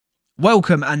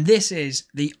Welcome, and this is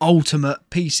the ultimate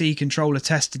PC controller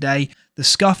test today. The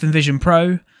SCUF Envision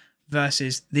Pro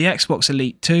versus the Xbox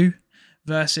Elite 2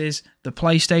 versus the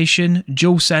PlayStation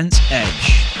DualSense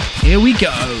Edge. Here we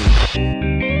go.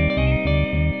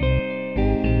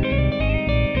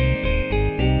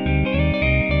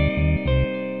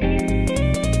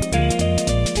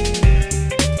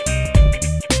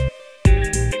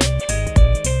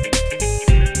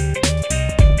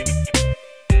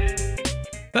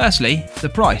 Firstly, the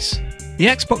price. The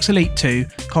Xbox Elite 2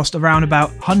 cost around about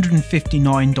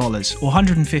 $159 or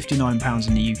 £159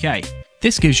 in the UK.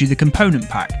 This gives you the component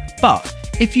pack, but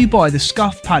if you buy the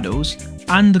SCUF paddles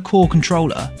and the core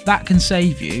controller, that can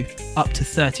save you up to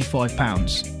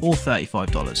 £35 or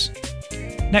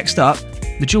 $35. Next up,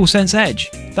 the DualSense Edge.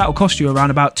 That will cost you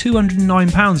around about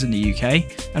 £209 in the UK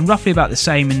and roughly about the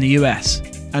same in the US.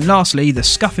 And lastly, the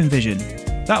SCUF Envision.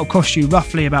 That will cost you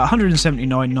roughly about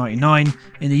 $179.99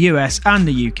 in the US and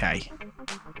the UK.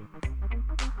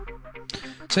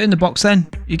 So in the box then,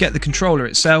 you get the controller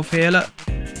itself here, look,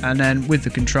 and then with the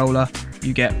controller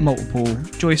you get multiple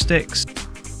joysticks,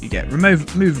 you get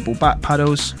removable back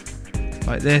paddles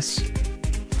like this,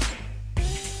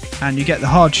 and you get the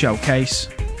hard shell case,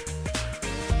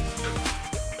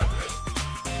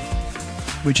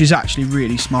 which is actually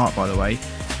really smart, by the way.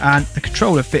 And the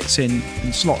controller fits in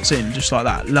and slots in just like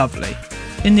that, lovely.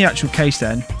 In the actual case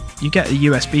then, you get the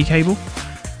USB cable.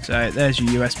 So there's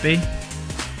your USB.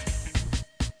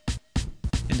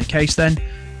 In the case then,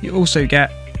 you also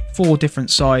get 4 different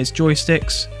size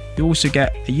joysticks. You also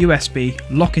get a USB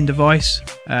locking device,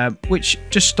 which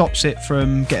just stops it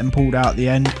from getting pulled out at the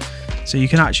end. So you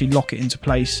can actually lock it into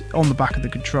place on the back of the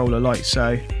controller like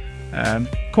so.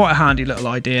 Quite a handy little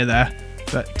idea there.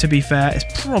 But to be fair, it's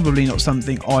probably not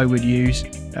something I would use.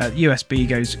 USB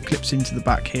clips into the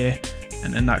back here,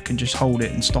 and then that can just hold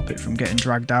it and stop it from getting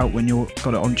dragged out when you've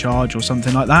got it on charge or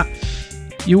something like that.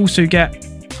 You also get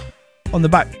on the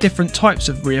back different types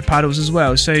of rear paddles as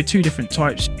well. So 2 different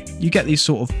types. You get these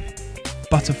sort of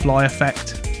butterfly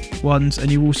effect ones,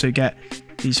 and you also get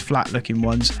these flat looking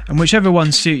ones. And whichever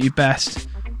ones suit you best,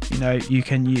 you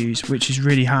can use, which is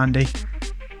really handy.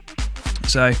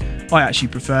 So I actually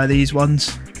prefer these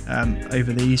ones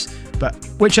over these, but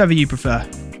whichever you prefer,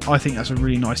 I think that's a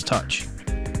really nice touch.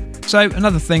 So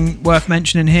another thing worth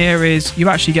mentioning here is you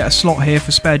actually get a slot here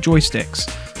for spare joysticks.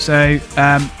 So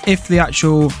if the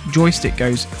actual joystick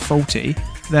goes faulty,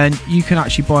 then you can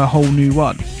actually buy a whole new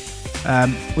one,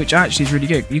 which actually is really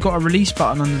good. You've got a release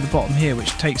button under the bottom here,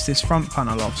 which takes this front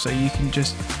panel off. So you can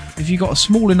just, if you've got a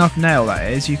small enough nail,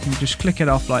 that is, you can just click it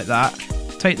off like that.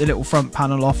 Take the little front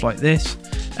panel off like this,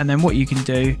 and then what you can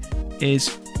do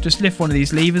is just lift one of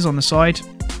these levers on the side,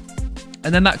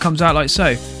 and then that comes out like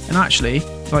so. And actually,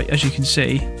 like as you can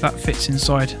see, that fits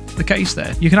inside the case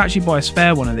there. You can actually buy a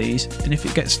spare one of these, and if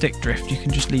it gets stick drift, you can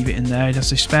just leave it in there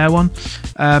as a spare one.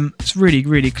 It's a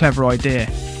really clever idea.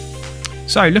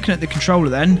 So looking at the controller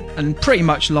then, and pretty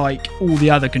much like all the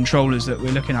other controllers that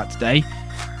we're looking at today,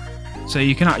 so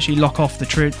you can actually lock off the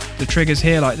triggers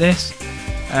here like this.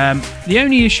 The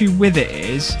only issue with it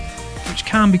is, which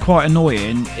can be quite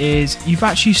annoying, is you've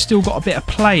actually still got a bit of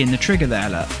play in the trigger there,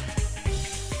 look.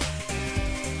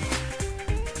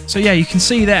 So yeah, you can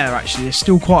see there actually there's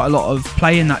still quite a lot of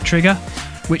play in that trigger,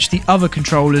 which the other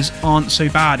controllers aren't so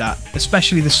bad at,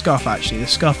 especially the SCUF actually. The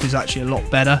SCUF is actually a lot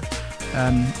better.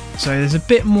 So there's a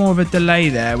bit more of a delay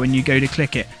there when you go to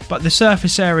click it, but the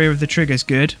surface area of the trigger is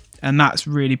good, and that's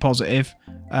really positive.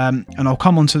 And I'll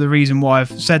come on to the reason why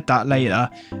I've said that later.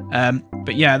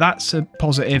 But yeah, that's a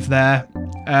positive there.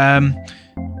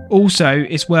 Also,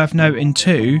 it's worth noting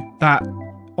too that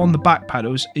on the back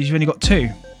paddles, you've only got 2.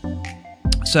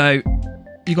 So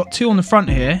you've got 2 on the front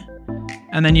here,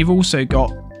 and then you've also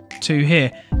got 2 here.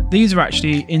 These are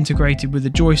actually integrated with the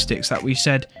joysticks that we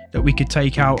said that we could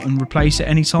take out and replace at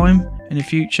any time in the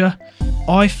future.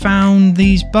 I found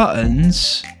these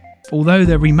buttons, although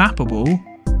they're remappable,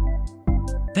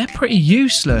 they're pretty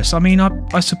useless. I mean,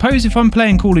 I suppose if I'm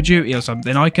playing Call of Duty or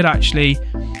something, I could actually,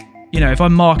 if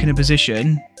I'm marking a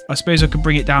position, I suppose I could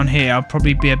bring it down here. I'll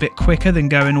probably be a bit quicker than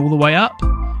going all the way up.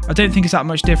 I don't think it's that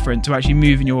much different to actually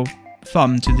moving your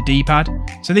thumb to the D-pad.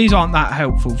 So these aren't that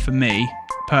helpful for me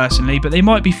personally, but they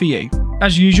might be for you.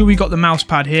 As usual, we got the mouse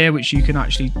pad here, which you can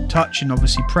actually touch and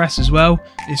obviously press as well.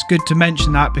 It's good to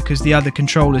mention that because the other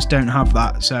controllers don't have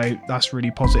that, so that's really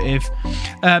positive.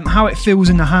 How it feels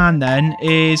in the hand then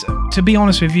is, to be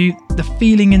honest with you, the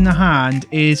feeling in the hand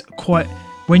is quite,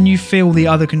 when you feel the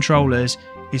other controllers,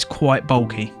 is quite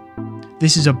bulky.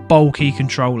 This is a bulky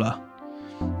controller.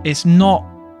 It's not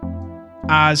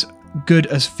as good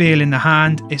as feel in the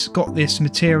hand. It's got this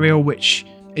material which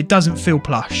it doesn't feel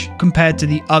plush compared to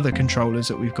the other controllers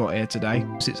that we've got here today.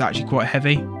 So it's actually quite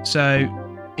heavy. So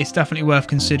it's definitely worth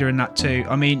considering that too.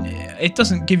 I mean, it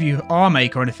doesn't give you arm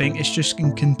ache or anything. It's just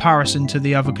in comparison to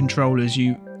the other controllers,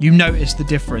 you notice the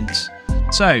difference.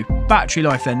 So battery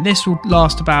life then. This will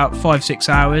last about 5-6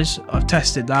 hours. I've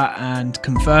tested that and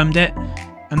confirmed it.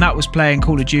 And that was playing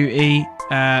Call of Duty.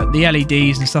 The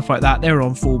LEDs and stuff like that, they were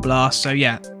on full blast. So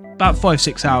yeah, about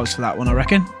 5-6 hours for that one, I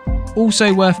reckon.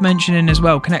 Also worth mentioning as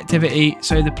well, connectivity.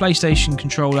 So the PlayStation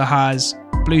controller has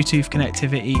Bluetooth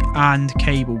connectivity and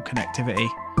cable connectivity.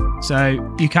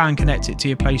 So you can connect it to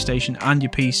your PlayStation and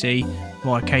your PC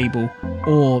via cable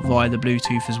or via the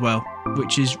Bluetooth as well,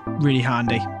 which is really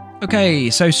handy. Okay,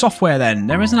 so software then.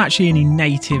 There isn't actually any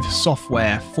native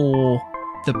software for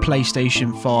the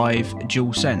PlayStation 5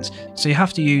 DualSense, so you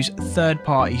have to use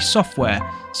third-party software.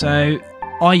 So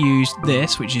I used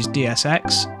this, which is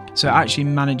DSX, so it actually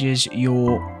manages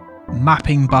your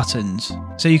mapping buttons.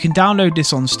 So you can download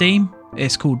this on Steam.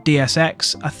 It's called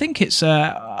DSX. I think it's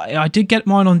I did get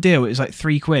mine on deal. It was like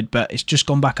 £3, but it's just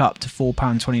gone back up to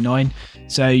 £4.29.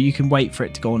 So you can wait for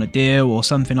it to go on a deal or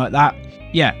something like that.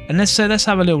 Yeah, and let's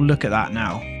have a little look at that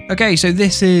now. Okay, so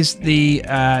this is the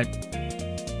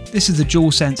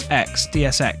DualSense X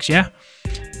DSX, yeah,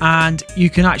 and you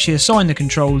can actually assign the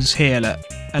controls here. Look,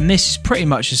 and this is pretty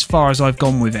much as far as I've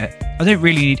gone with it. I don't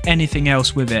really need anything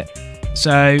else with it.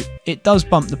 So it does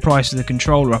bump the price of the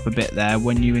controller up a bit there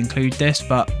when you include this,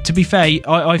 but to be fair,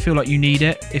 I feel like you need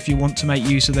it if you want to make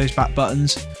use of those back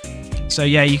buttons. So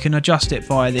yeah, you can adjust it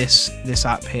via this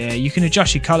app here. You can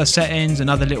adjust your color settings and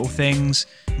other little things,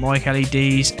 mic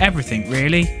LEDs, everything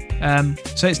really.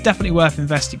 So it's definitely worth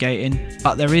investigating,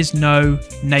 but there is no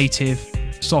native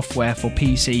software for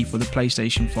PC for the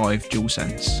PlayStation 5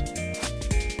 DualSense.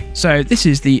 So this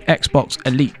is the Xbox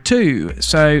Elite 2.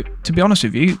 So to be honest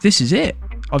with you, this is it.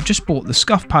 I've just bought the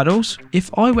SCUF paddles. If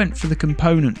I went for the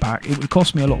component pack, it would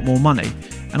cost me a lot more money.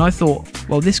 And I thought,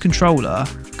 well, this controller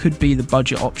could be the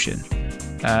budget option.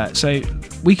 So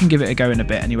we can give it a go in a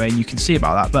bit anyway, and you can see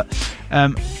about that. But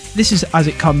this is as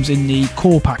it comes in the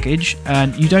core package,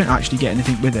 and you don't actually get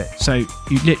anything with it. So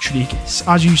you literally,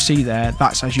 as you see there,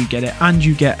 that's as you get it, and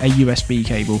you get a USB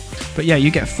cable. But yeah,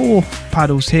 you get 4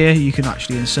 paddles here you can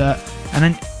actually insert, and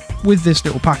then with this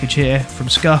little package here from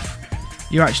SCUF,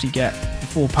 you actually get the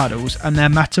 4 paddles, and they're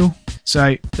metal.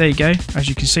 So there you go. As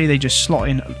you can see, they just slot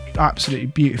in absolutely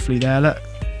beautifully there. Look.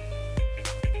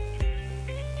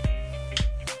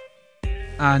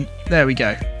 And there we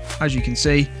go. As you can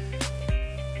see,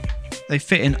 they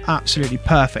fit in absolutely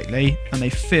perfectly, and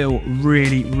they feel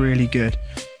really, really good.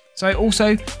 So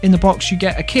also in the box you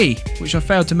get a key, which I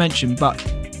failed to mention, but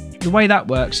the way that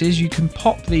works is you can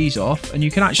pop these off, and you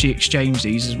can actually exchange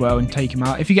these as well and take them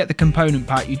out. If you get the component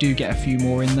pack, you do get a few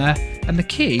more in there, and the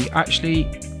key actually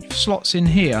slots in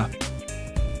here.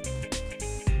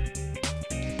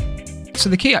 So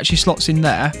the key actually slots in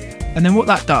there, and then what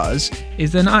that does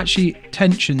is then actually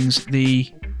tensions the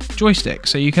joystick.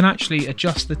 So you can actually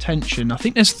adjust the tension. I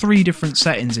think there's 3 different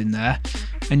settings in there,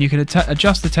 and you can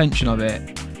adjust the tension of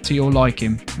it to your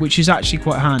liking, which is actually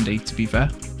quite handy, to be fair.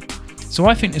 So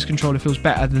I think this controller feels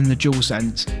better than the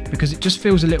DualSense because it just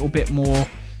feels a little bit more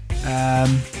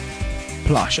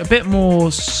plush, a bit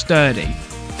more sturdy.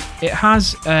 It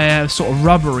has a sort of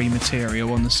rubbery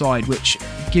material on the side, which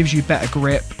gives you better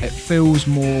grip. It feels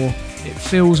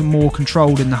more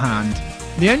controlled in the hand.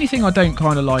 The only thing I don't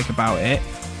kind of like about it,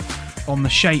 on the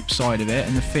shape side of it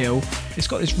and the feel, it's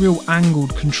got this real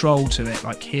angled control to it,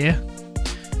 like here,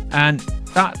 and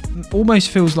that almost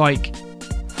feels like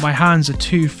my hands are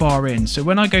too far in. So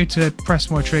when I go to press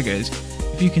my triggers,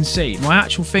 if you can see, my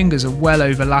actual fingers are well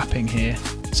overlapping here,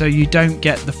 so you don't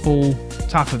get the full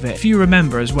tap of it. If you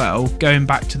remember as well, going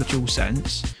back to the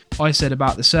DualSense, I said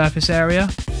about the surface area.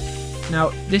 Now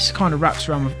this kind of wraps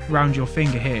around your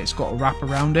finger here, it's got a wrap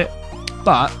around it,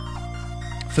 but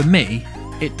for me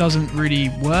it doesn't really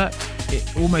work.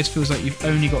 It almost feels like you've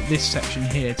only got this section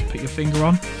here to put your finger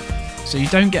on, so you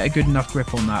don't get a good enough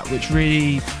grip on that, which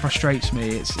really frustrates me.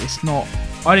 It's not,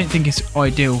 I don't think it's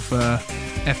ideal for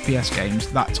FPS games,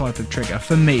 that type of trigger,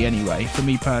 for me anyway, for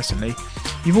me personally.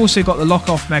 You've also got the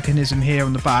lock-off mechanism here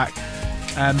on the back,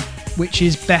 which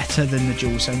is better than the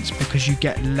DualSense because you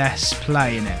get less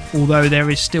play in it, although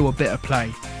there is still a bit of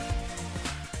play.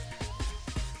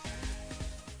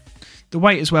 The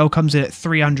weight as well comes in at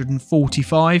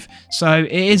 345, so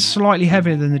it is slightly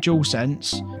heavier than the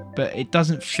DualSense, but it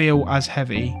doesn't feel as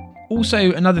heavy.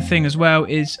 Also, another thing as well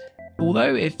is,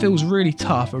 although it feels really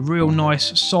tough, a real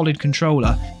nice solid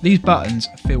controller, these buttons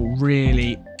feel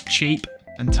really cheap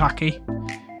and tacky.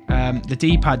 The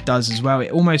D-pad does as well.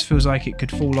 It almost feels like it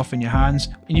could fall off in your hands.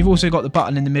 And you've also got the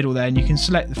button in the middle there, and you can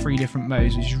select the 3 different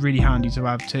modes, which is really handy to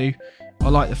have too. I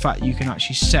like the fact that you can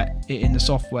actually set it in the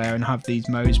software and have these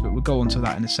modes, but we'll go on to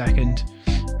that in a second.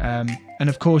 And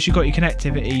of course, you've got your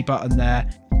connectivity button there.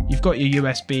 You've got your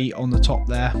USB on the top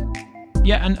there.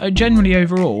 Yeah, and generally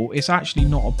overall, it's actually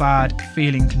not a bad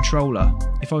feeling controller.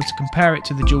 If I was to compare it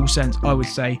to the DualSense, I would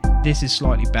say this is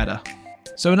slightly better.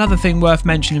 So another thing worth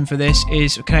mentioning for this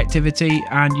is connectivity,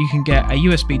 and you can get a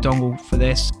USB dongle for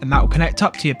this, and that will connect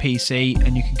up to your PC,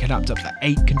 and you can connect up to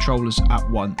 8 controllers at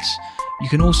once. You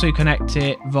can also connect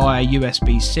it via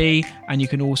USB-C, and you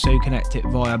can also connect it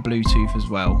via Bluetooth as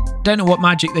well. Don't know what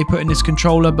magic they put in this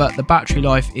controller, but the battery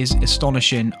life is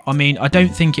astonishing. I mean, I don't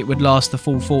think it would last the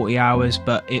full 40 hours,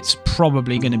 but it's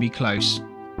probably going to be close.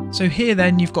 So here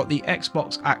then you've got the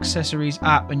Xbox Accessories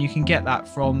app, and you can get that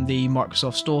from the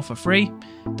Microsoft Store for free.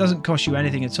 Doesn't cost you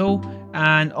anything at all,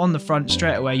 and on the front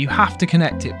straight away you have to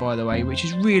connect it, by the way, which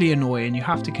is really annoying. You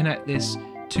have to connect this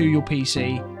to your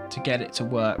PC to get it to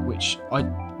work, which I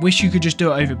wish you could just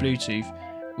do it over Bluetooth,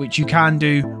 which you can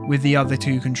do with the other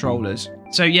 2 controllers.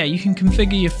 So yeah, you can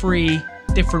configure your 3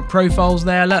 different profiles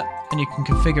there, look, and you can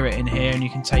configure it in here, and you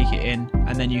can take it in,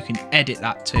 and then you can edit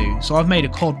that too. So I've made a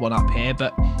COD one up here,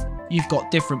 but you've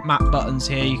got different map buttons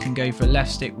here. You can go for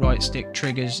left stick, right stick,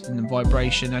 triggers, and the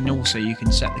vibration, and also you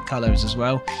can set the colors as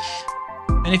well.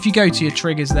 And if you go to your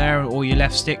triggers there, or your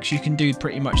left sticks, you can do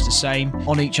pretty much the same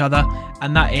on each other,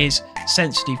 and that is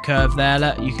sensitive curve there.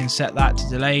 Look, you can set that to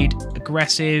delayed,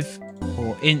 aggressive,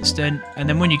 or instant, and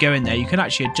then when you go in there you can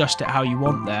actually adjust it how you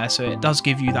want there, so it does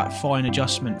give you that fine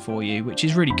adjustment for you, which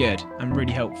is really good and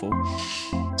really helpful.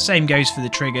 Same goes for the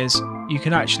triggers. You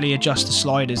can actually adjust the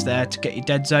sliders there to get your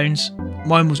dead zones.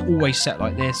 Mine was always set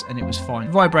like this and it was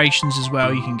fine. Vibrations as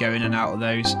well, you can go in and out of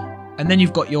those. And then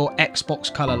you've got your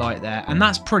Xbox color light there, and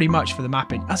that's pretty much for the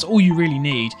mapping. That's all you really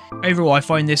need. Overall, I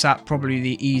find this app probably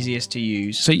the easiest to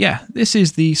use. So yeah, this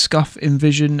is the SCUF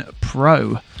Envision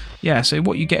Pro. Yeah, so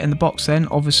what you get in the box then,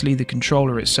 obviously the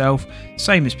controller itself,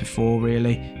 same as before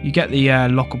really. You get the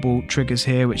lockable triggers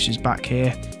here, which is back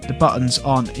here. The buttons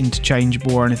aren't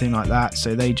interchangeable or anything like that,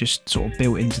 so they just sort of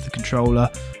built into the controller.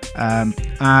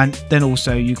 And then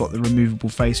also you got the removable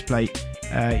faceplate,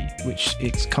 which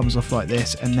it comes off like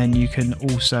this, and then you can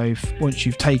also, once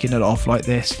you've taken it off like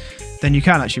this, then you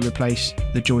can actually replace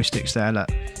the joysticks there, look.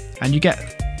 And you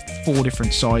get 4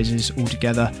 different sizes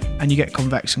altogether, and you get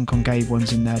convex and concave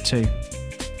ones in there too,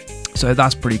 so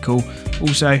that's pretty cool.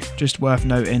 Also, just worth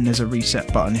noting, there's a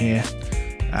reset button here,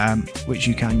 which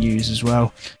you can use as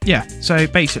well. Yeah, so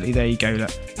basically there you go,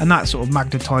 look, and that sort of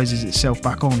magnetizes itself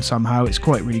back on somehow. It's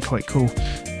quite cool.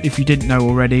 If you didn't know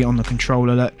already, on the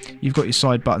controller, look, you've got your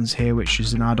side buttons here, which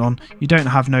is an add-on. You don't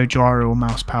have no gyro or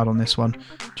mouse pad on this one,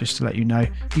 just to let you know.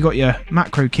 You got your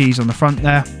macro keys on the front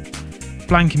there,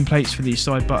 blanking plates for these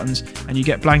side buttons, and you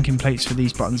get blanking plates for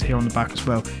these buttons here on the back as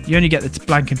well. You only get the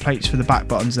blanking plates for the back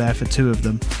buttons there for 2 of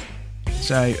them.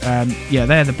 So yeah,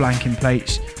 they're the blanking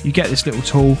plates. You get this little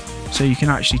tool so you can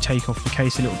actually take off the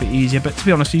case a little bit easier, but to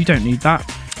be honest, you don't need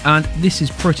that. And this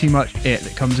is pretty much it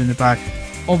that comes in the bag.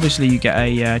 Obviously you get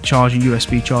a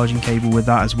USB charging cable with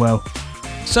that as well.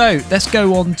 So let's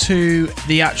go on to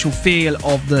the actual feel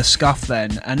of the SCUF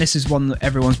then, and this is one that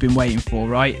everyone's been waiting for,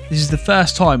 right? This is the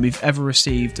first time we've ever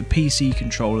received a PC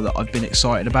controller that I've been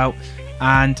excited about,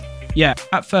 and yeah,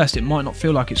 at first it might not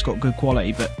feel like it's got good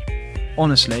quality, but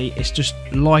honestly it's just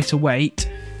lighter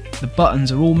weight. The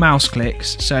buttons are all mouse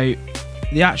clicks, so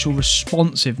the actual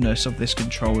responsiveness of this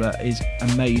controller is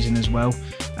amazing as well,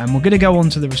 and we're going to go on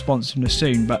to the responsiveness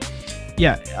soon, but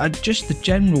yeah, just the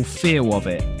general feel of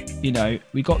it. You know,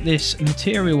 we got this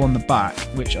material on the back,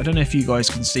 which I don't know if you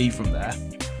guys can see from there.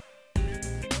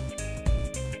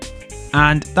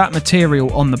 And that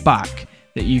material on the back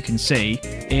that you can see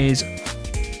is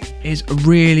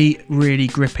really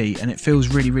grippy, and it feels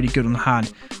really good on the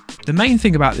hand. The main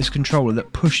thing about this controller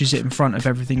that pushes it in front of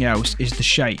everything else is the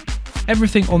shape.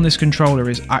 Everything on this controller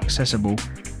is accessible.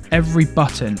 Every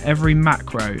button, every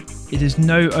macro, it is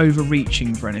no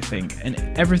overreaching for anything, and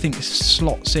everything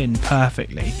slots in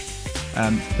perfectly.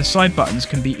 The side buttons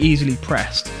can be easily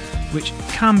pressed, which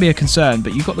can be a concern,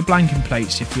 but you've got the blanking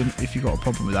plates if you've got a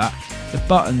problem with that. The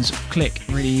buttons click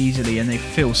really easily and they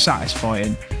feel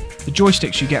satisfying. The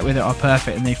joysticks you get with it are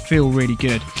perfect and they feel really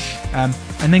good. And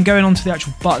then going on to the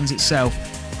actual buttons itself,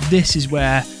 this is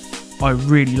where I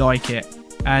really like it.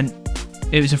 And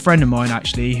it was a friend of mine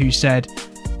actually who said,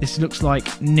 this looks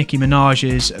like Nicki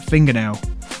Minaj's fingernail,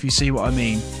 if you see what I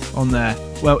mean, on there.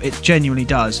 Well, it genuinely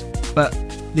does, but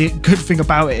the good thing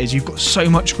about it is you've got so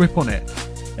much grip on it.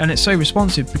 and it's so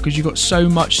responsive because you've got so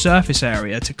much surface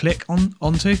area to click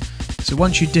onto. So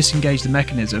once you disengage the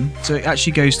mechanism, so it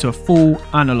actually goes to a full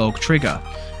analog trigger,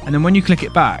 and then when you click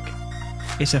it back,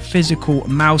 it's a physical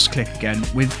mouse click again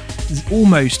with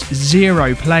almost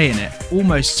zero play in it,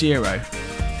 almost zero,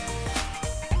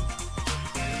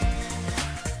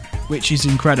 which is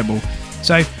incredible.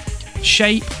 So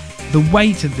shape, the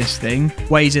weight of this thing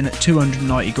weighs in at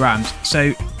 290 grams,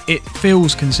 so it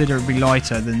feels considerably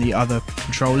lighter than the other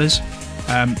controllers,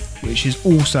 which is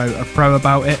also a pro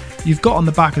about it. You've got on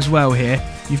the back as well here,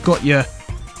 you've got your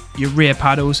rear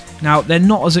paddles. Now they're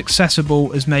not as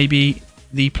accessible as maybe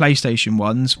the PlayStation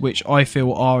ones, which I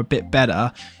feel are a bit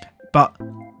better, but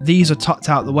these are tucked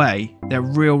out the way, they're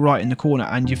real right in the corner,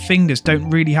 and your fingers don't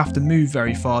really have to move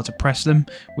very far to press them,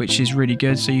 which is really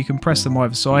good. So you can press them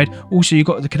either side. Also, you've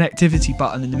got the connectivity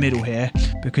button in the middle here,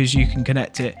 because you can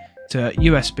connect it to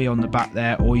USB on the back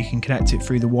there, or you can connect it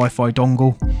through the Wi-Fi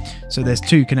dongle. So there's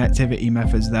two connectivity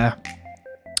methods there,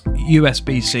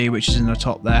 USB-C, which is in the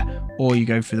top there, or you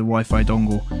go through the Wi-Fi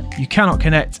dongle. You cannot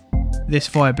connect this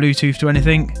via Bluetooth to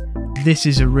anything. This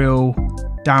is a real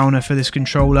downer for this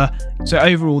controller. So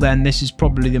overall then, this is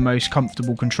probably the most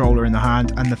comfortable controller in the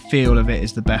hand, and the feel of it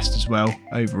is the best as well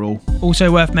overall.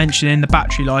 Also worth mentioning, the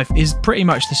battery life is pretty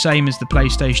much the same as the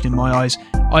PlayStation in my eyes.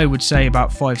 I would say about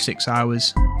 5-6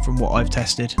 hours from what I've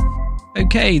tested.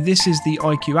 Okay, this is the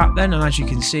iCUE app then, and as you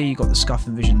can see, you've got the SCUF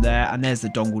Envision there, and there's the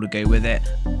dongle to go with it.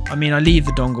 I mean, I leave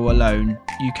the dongle alone.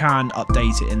 You can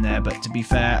update it in there, but to be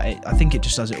fair, I think it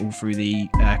just does it all through the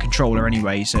controller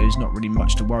anyway, so there's not really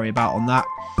much to worry about on that.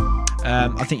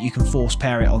 I think you can force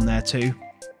pair it on there too.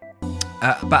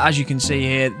 But as you can see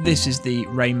here, this is the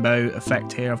rainbow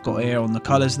effect here I've got here on the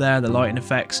colours there, the lighting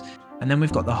effects. And then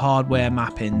we've got the hardware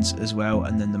mappings as well,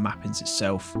 and then the mappings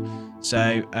itself. So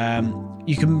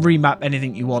you can remap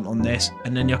anything you want on this,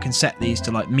 and then you can set these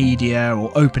to like media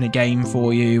or open a game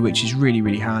for you, which is really,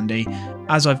 really handy.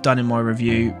 As I've done in my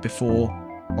review before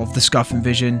of the SCUF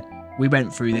Envision, we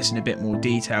went through this in a bit more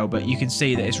detail, but you can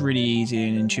see that it's really easy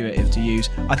and intuitive to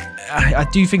use. I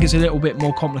do think it's a little bit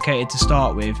more complicated to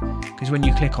start with, because when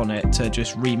you click on it to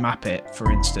just remap it,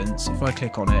 for instance, if I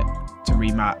click on it to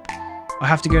remap, I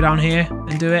have to go down here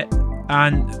and do it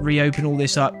and reopen all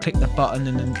this up, click the button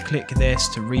and then click this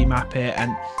to remap it,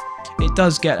 and it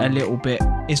does get a little bit,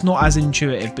 it's not as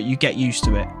intuitive, but you get used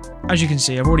to it. As you can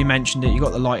see, I've already mentioned it, you've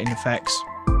got the lighting effects,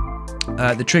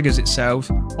 the triggers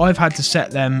itself, I've had to set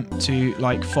them to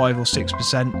like 5 or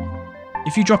 6%.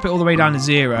 If you drop it all the way down to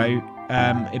 0,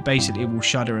 it basically will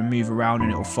shudder and move around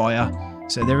and it'll fire.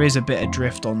 So there is a bit of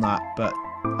drift on that, but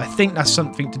I think that's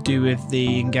something to do with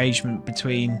the engagement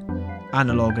between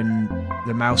analog and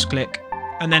the mouse click.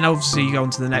 And then obviously you go on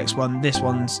to the next one. This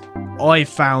one's, I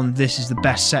found this is the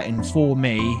best setting for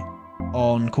me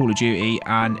on Call of Duty,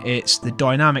 and it's the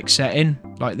dynamic setting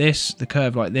like this, the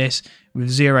curve like this, with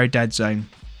 0 dead zone.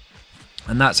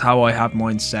 And that's how I have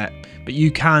mine set. But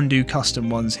you can do custom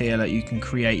ones here, like you can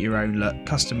create your own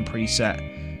custom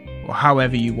preset, or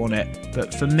however you want it.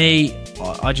 But for me,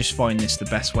 I just find this the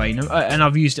best way, and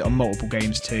I've used it on multiple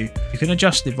games too. You can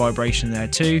adjust the vibration there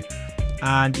too,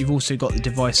 and you've also got the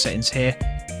device settings here.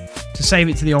 To save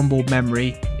it to the onboard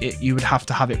memory, you would have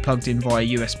to have it plugged in via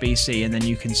USB-C, and then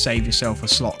you can save yourself a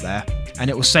slot there, and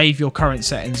it will save your current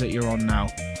settings that you're on now.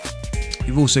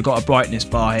 You've also got a brightness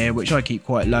bar here, which I keep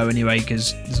quite low anyway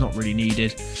because it's not really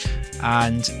needed,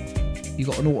 and you've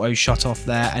got an auto shut off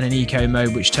there and an eco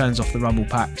mode which turns off the rumble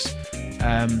packs.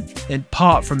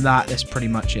 Apart from that, that's pretty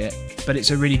much it, but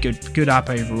it's a really good app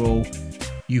overall.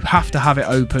 You have to have it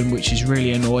open, which is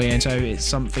really annoying, so it's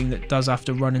something that does have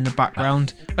to run in the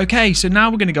background. Okay, so now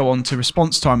we're going to go on to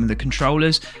response time of the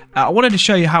controllers. I wanted to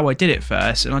show you how I did it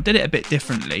first, and I did it a bit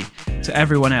differently to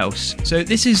everyone else. So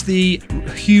this is the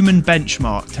human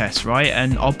benchmark test, right?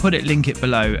 And I'll link it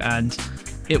below, and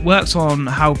it works on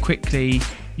how quickly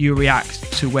you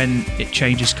react to when it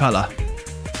changes colour.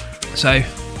 So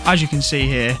as you can see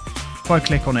here, if I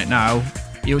click on it now,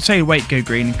 it will say wait, go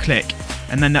green, and click.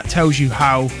 And then that tells you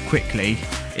how quickly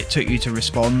it took you to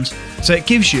respond. So it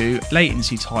gives you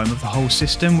latency time of the whole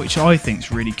system, which I think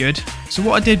is really good. So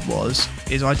what I did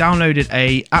is I downloaded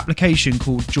a application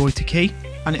called Joy2Key,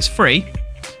 and it's free.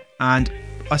 And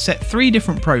I set 3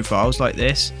 different profiles like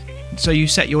this. So you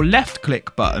set your left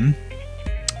click button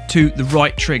to the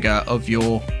right trigger of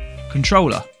your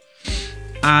controller.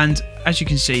 And as you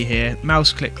can see here,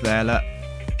 mouse click there, look,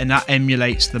 and that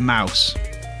emulates the mouse.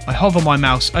 I hover my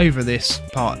mouse over this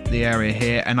part, the area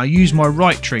here, and I use my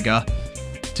right trigger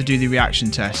to do the reaction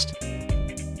test.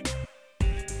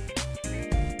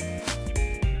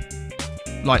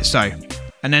 Like so.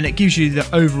 and then it gives you the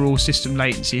overall system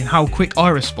latency and how quick I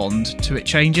respond to it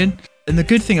changing. And the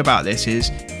good thing about this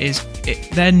is it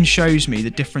then shows me the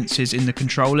differences in the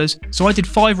controllers. So I did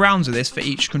 5 rounds of this for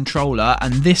each controller,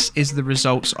 and this is the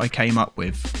results I came up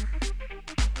with.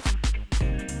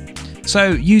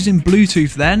 So using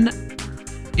Bluetooth then,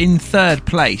 in third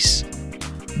place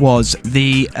was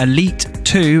the Elite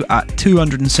 2 at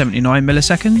 279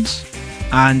 milliseconds.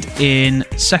 And in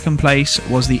second place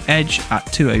was the Edge at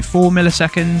 204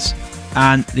 milliseconds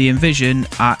and the Envision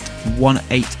at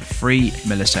 183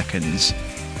 milliseconds.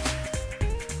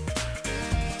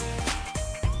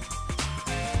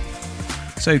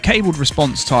 So cabled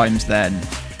response times then.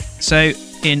 So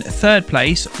in third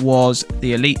place was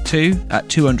the Elite 2 at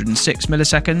 206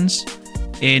 milliseconds.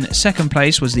 In second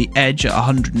place was the Edge at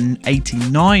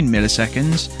 189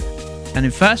 milliseconds. And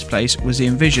in first place was the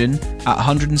Envision at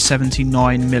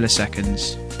 179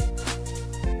 milliseconds.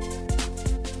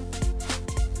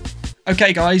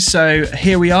 Okay guys, so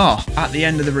here we are at the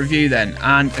end of the review then,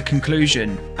 and a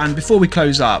conclusion. And before we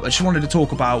close up, I just wanted to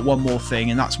talk about one more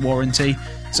thing, and that's warranty.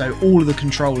 So all of the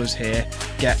controllers here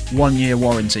get 1 year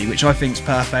warranty, which I think is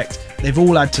perfect. They've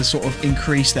all had to sort of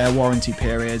increase their warranty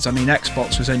periods. I mean,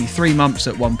 Xbox was only 3 months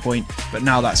at one point, but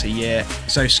now that's a year.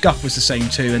 So SCUF was the same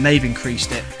too, and they've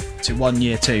increased it to 1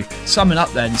 year too. Summing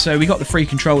up then, so we got the 3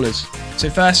 controllers. So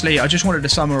firstly, I just wanted to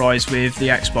summarise with the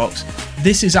Xbox.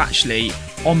 This is actually,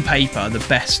 on paper, the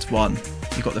best one.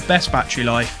 You've got the best battery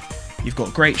life, you've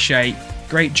got great shape,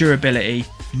 great durability,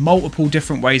 multiple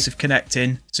different ways of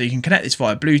connecting. So you can connect this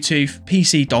via Bluetooth,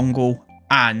 PC dongle,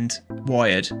 and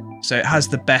wired. So it has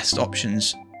the best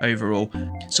options overall.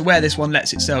 So where this one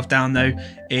lets itself down though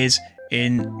is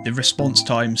in the response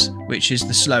times, which is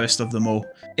the slowest of them all.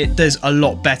 It does a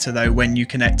lot better though when you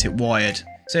connect it wired.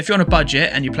 So if you're on a budget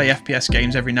and you play FPS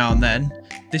games every now and then,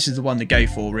 this is the one to go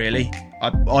for really.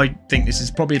 I think this is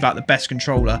probably about the best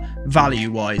controller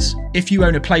value wise. If you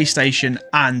own a PlayStation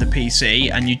and a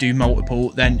PC and you do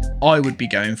multiple, then I would be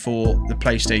going for the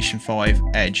PlayStation 5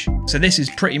 Edge. So this is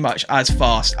pretty much as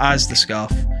fast as the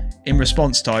SCUF in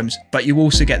response times, but you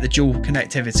also get the dual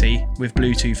connectivity with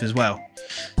Bluetooth as well.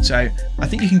 So I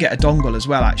think you can get a dongle as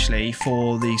well actually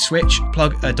for the Switch.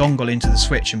 Plug a dongle into the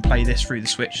Switch and play this through the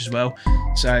Switch as well.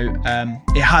 So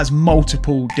it has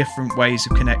multiple different ways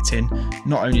of connecting.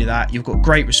 Not only that, you've got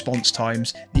great response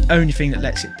times. The only thing that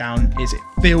lets it down is it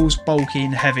feels bulky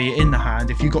and heavy in the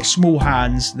hand. If you've got small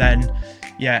hands, then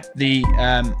yeah, the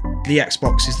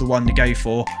Xbox is the one to go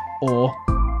for. Or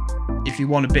if you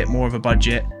want a bit more of a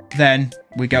budget, then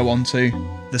we go on to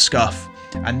the SCUF.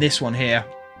 And this one here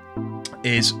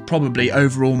is probably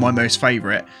overall my most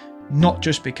favourite, not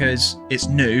just because it's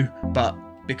new, but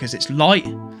because it's light,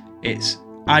 it's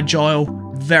agile,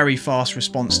 very fast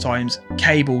response times,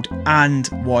 cabled and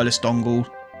wireless dongle.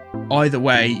 Either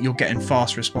way, you're getting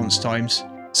fast response times.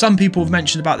 Some people have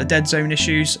mentioned about the dead zone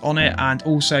issues on it, and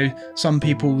also some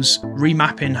people's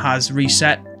remapping has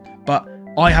reset, but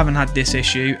I haven't had this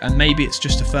issue, and maybe it's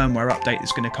just a firmware update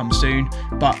that's going to come soon,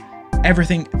 but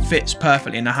everything fits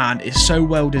perfectly in the hand. It's so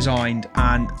well designed,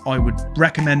 and I would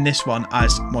recommend this one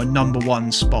as my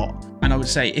 #1 spot. And I would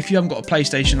say if you haven't got a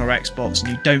PlayStation or Xbox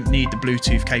and you don't need the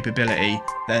Bluetooth capability,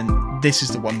 then this is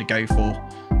the one to go for.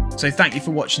 So thank you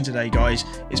for watching today guys.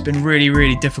 It's been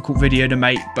really difficult video to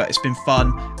make, but it's been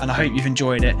fun and I hope you've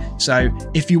enjoyed it. So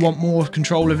if you want more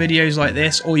controller videos like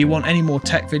this, or you want any more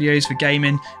tech videos for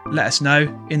gaming, let us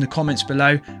know in the comments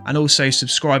below, and also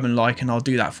subscribe and like, and I'll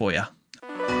do that for you.